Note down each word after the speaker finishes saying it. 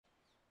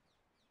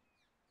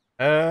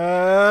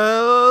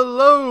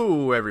Hello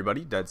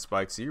everybody, Dead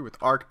Spikes here with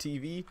Ark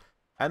TV,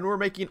 and we're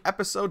making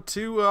episode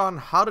 2 on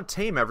how to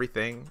tame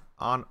everything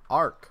on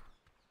Ark.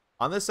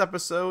 On this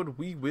episode,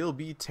 we will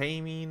be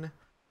taming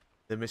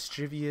the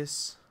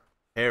mischievous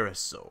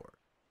Parasaur.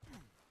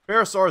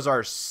 Parasaurs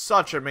are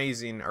such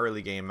amazing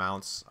early game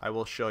mounts. I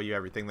will show you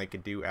everything they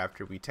can do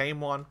after we tame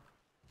one,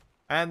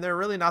 and they're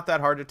really not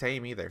that hard to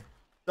tame either.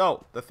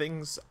 So, the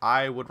things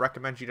I would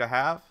recommend you to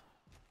have: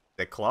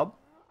 the club,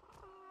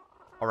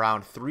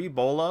 around 3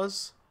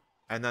 bolas,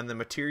 and then the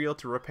material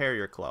to repair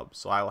your club.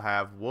 So I will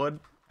have wood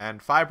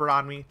and fiber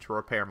on me to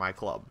repair my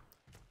club.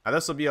 Now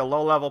this will be a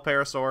low level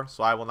Parasaur,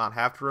 so I will not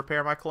have to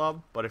repair my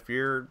club, but if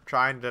you're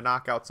trying to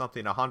knock out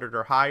something 100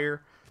 or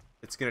higher,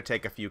 it's going to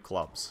take a few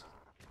clubs,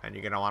 and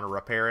you're going to want to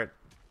repair it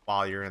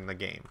while you're in the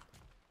game.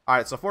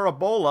 Alright, so for a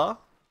bola,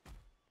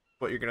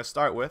 what you're going to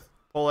start with,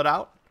 pull it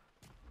out,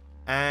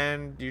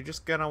 and you're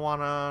just going to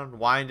want to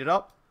wind it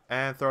up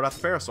and throw it at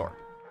the Parasaur.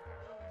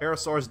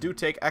 Parasaurs do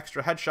take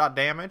extra headshot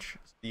damage,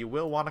 so you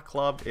will want to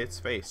club its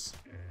face.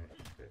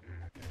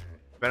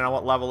 Depending on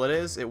what level it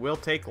is, it will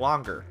take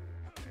longer.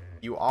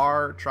 If you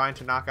are trying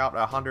to knock out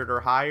 100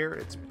 or higher,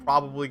 it's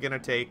probably going to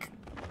take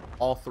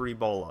all 3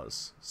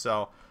 bolas.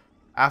 So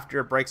after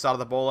it breaks out of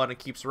the bola and it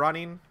keeps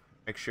running,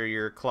 make sure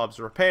your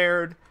club's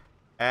repaired,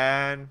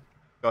 and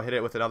go hit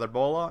it with another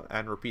bola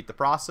and repeat the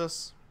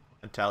process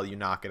until you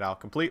knock it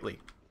out completely.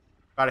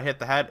 Try to hit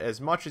the head as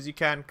much as you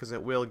can, because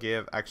it will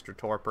give extra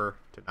torpor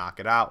to knock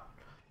it out.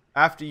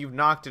 After you've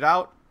knocked it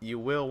out, you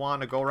will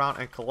want to go around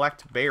and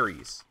collect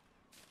berries.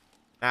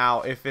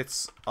 Now, if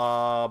it's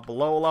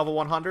below level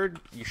 100,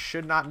 you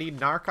should not need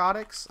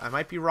narcotics. I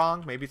might be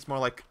wrong. Maybe it's more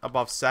like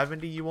above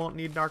 70 you won't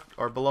need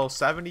or below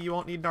 70 you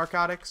won't need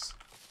narcotics.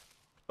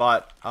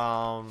 But,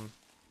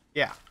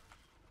 yeah.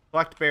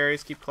 Collect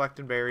berries, keep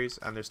collecting berries,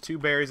 and there's 2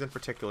 berries in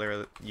particular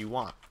that you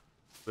want.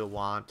 You'll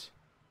want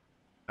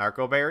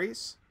narco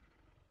berries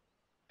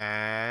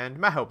and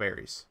meho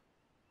berries.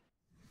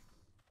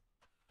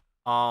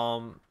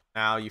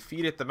 Now you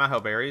feed it the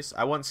meho berries.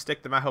 I wouldn't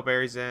stick the meho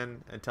berries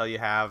in until you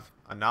have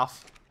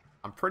enough.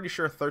 I'm pretty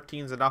sure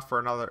 13 is enough for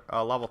another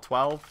level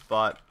 12,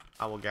 but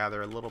I will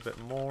gather a little bit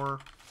more.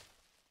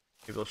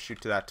 Maybe we'll shoot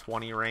to that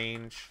 20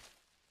 range.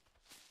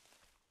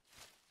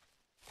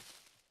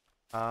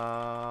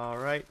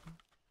 Alright.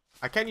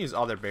 I can use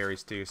other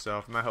berries too, so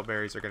if meho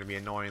berries are going to be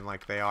annoying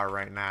like they are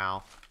right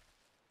now,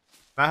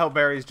 meho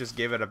berries just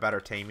give it a better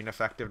taming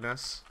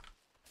effectiveness.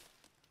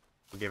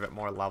 Will give it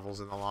more levels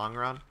in the long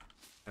run.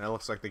 And it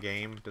looks like the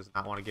game does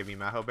not want to give me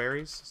meho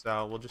berries,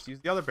 so we'll just use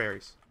the other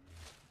berries.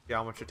 See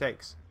how much it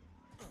takes.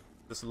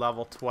 This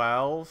level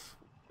 12,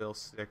 we'll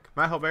stick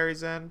meho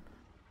berries in,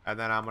 and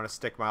then I'm going to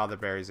stick my other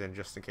berries in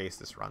just in case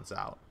this runs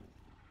out.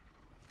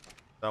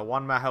 So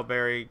 1 meho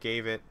berry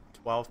gave it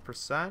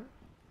 12%,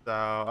 so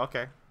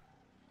okay.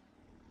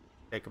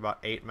 Take about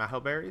 8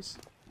 meho berries.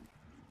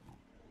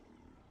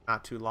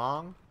 Not too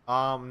long.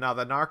 Now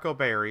the narco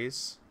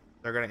berries,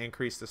 they're going to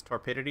increase this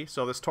torpidity.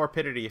 So this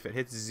torpidity, if it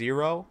hits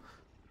 0,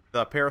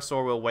 the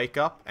Parasaur will wake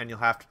up and you'll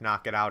have to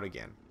knock it out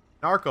again.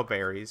 Narco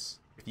berries,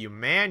 if you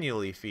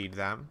manually feed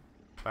them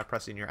by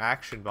pressing your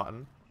action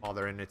button while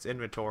they're in its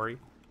inventory,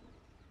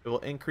 it will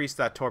increase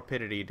that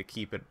torpidity to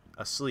keep it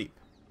asleep.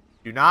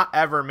 Do not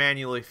ever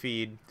manually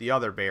feed the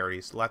other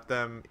berries. Let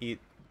them eat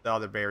the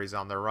other berries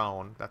on their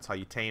own. That's how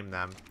you tame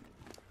them.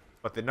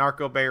 But the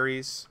narco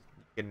berries,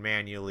 you can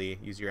manually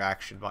use your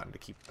action button to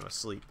keep them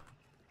asleep.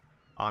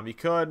 You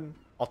could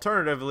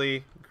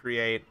alternatively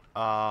create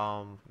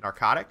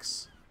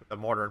narcotics with the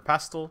mortar and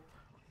pestle,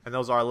 and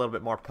those are a little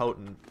bit more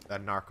potent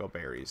than narco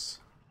berries.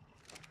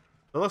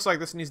 It looks like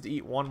this needs to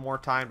eat 1 more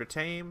time to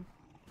tame.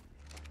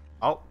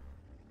 Oh.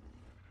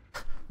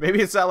 Maybe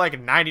it's at like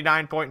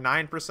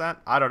 99.9%.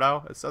 I don't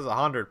know. It says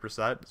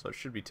 100%, so it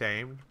should be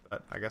tamed,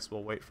 but I guess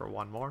we'll wait for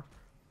 1 more.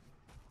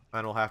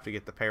 Then we'll have to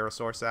get the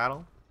Parasaur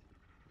saddle.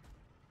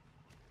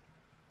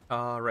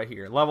 Right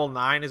here. Level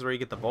 9 is where you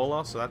get the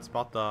bola, so that's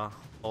about the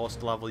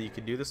lowest level you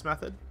can do this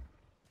method.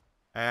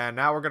 And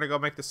now we're going to go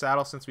make the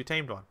saddle since we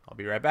tamed one. I'll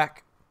be right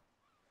back.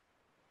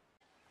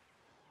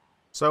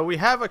 So we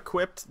have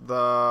equipped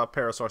the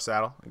Parasaur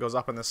saddle. It goes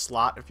up in this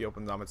slot if you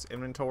open up its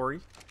inventory.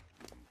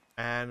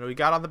 And we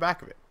got on the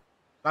back of it.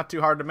 Not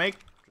too hard to make.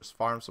 Just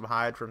farm some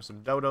hide from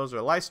some dodos or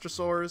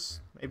lystrosaurs,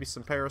 maybe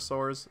some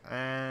parasaurs,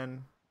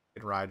 and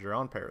you can ride your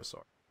own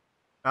Parasaur.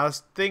 Now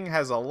this thing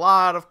has a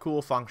lot of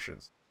cool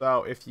functions.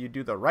 So if you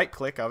do the right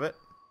click of it,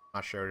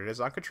 not sure what it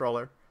is on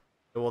controller,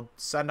 it will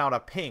send out a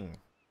ping.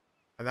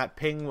 And that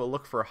ping will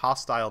look for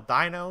hostile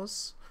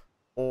dinos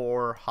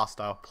or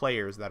hostile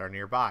players that are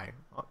nearby.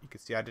 Oh, you can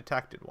see I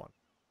detected one.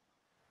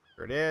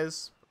 There it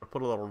is. I'll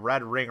put a little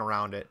red ring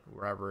around it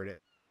wherever it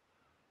is.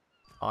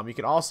 You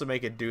can also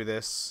make it do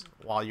this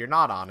while you're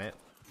not on it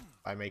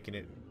by making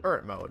it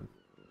turret mode.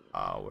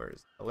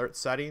 Where's alert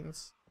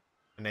settings?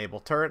 Enable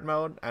turret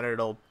mode, and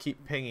it'll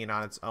keep pinging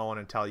on its own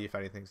and tell you if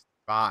anything's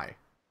nearby.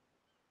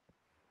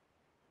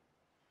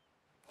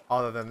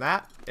 Other than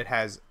that, it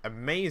has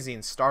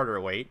amazing starter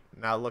weight.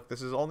 Now look,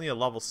 this is only a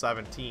level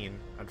 17,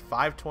 and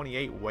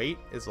 528 weight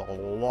is a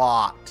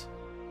lot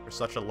for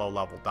such a low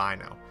level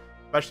dino.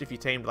 Especially if you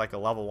tamed like a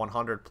level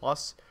 100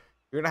 plus,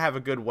 you're going to have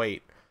a good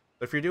weight.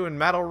 So if you're doing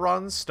metal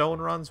runs, stone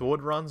runs,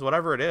 wood runs,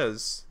 whatever it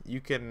is,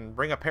 you can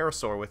bring a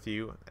Parasaur with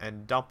you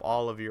and dump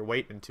all of your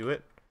weight into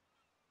it,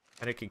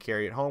 and it can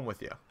carry it home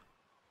with you.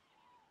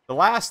 The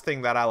last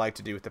thing that I like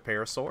to do with the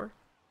Parasaur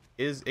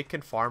is it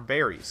can farm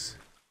berries.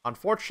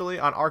 Unfortunately,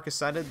 on Ark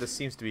Ascended, this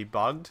seems to be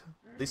bugged,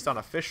 at least on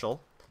official.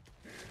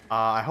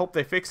 I hope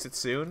they fix it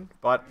soon,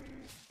 but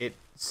it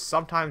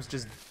sometimes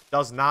just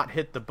does not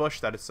hit the bush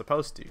that it's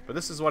supposed to. But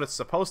this is what it's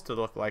supposed to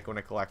look like when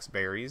it collects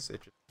berries.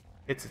 It just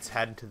hits its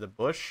head into the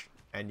bush,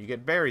 and you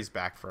get berries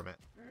back from it.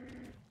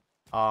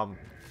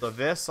 So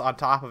this, on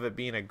top of it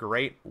being a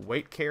great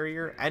weight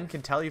carrier, and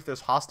can tell you if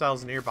there's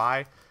hostiles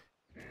nearby,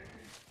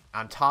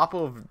 on top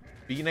of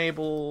being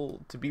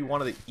able to be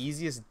one of the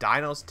easiest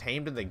dinos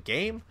tamed in the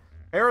game,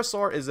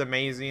 Parasaur is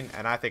amazing,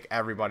 and I think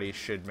everybody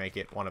should make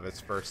it one of its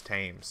first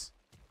tames.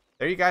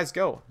 There you guys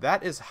go.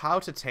 That is how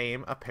to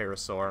tame a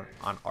Parasaur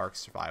on Ark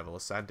Survival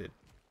Ascended.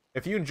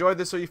 If you enjoyed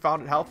this or you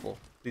found it helpful,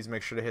 please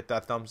make sure to hit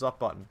that thumbs up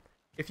button.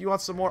 If you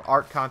want some more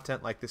Ark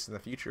content like this in the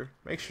future,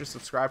 make sure to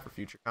subscribe for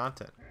future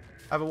content.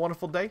 Have a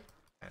wonderful day,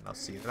 and I'll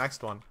see you in the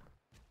next one.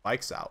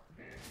 Spikes out.